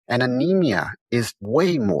And anemia is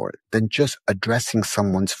way more than just addressing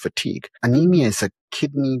someone's fatigue. Anemia is a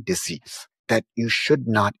kidney disease that you should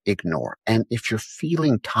not ignore. And if you're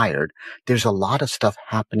feeling tired, there's a lot of stuff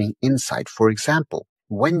happening inside. For example,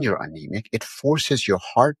 when you're anemic, it forces your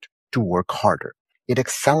heart to work harder. It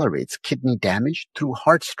accelerates kidney damage through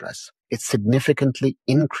heart stress. It significantly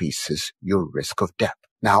increases your risk of death.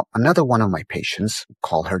 Now, another one of my patients,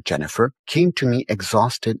 call her Jennifer, came to me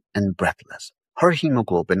exhausted and breathless. Her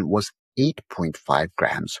hemoglobin was 8.5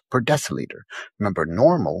 grams per deciliter. Remember,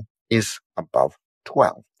 normal is above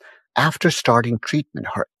 12. After starting treatment,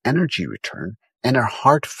 her energy returned and her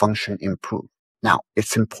heart function improved. Now,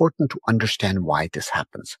 it's important to understand why this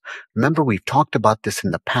happens. Remember, we've talked about this in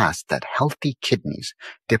the past, that healthy kidneys,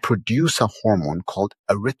 they produce a hormone called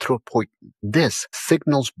erythropoietin. This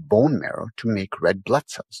signals bone marrow to make red blood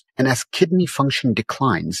cells. And as kidney function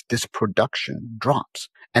declines, this production drops.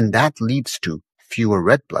 And that leads to fewer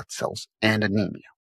red blood cells and anemia.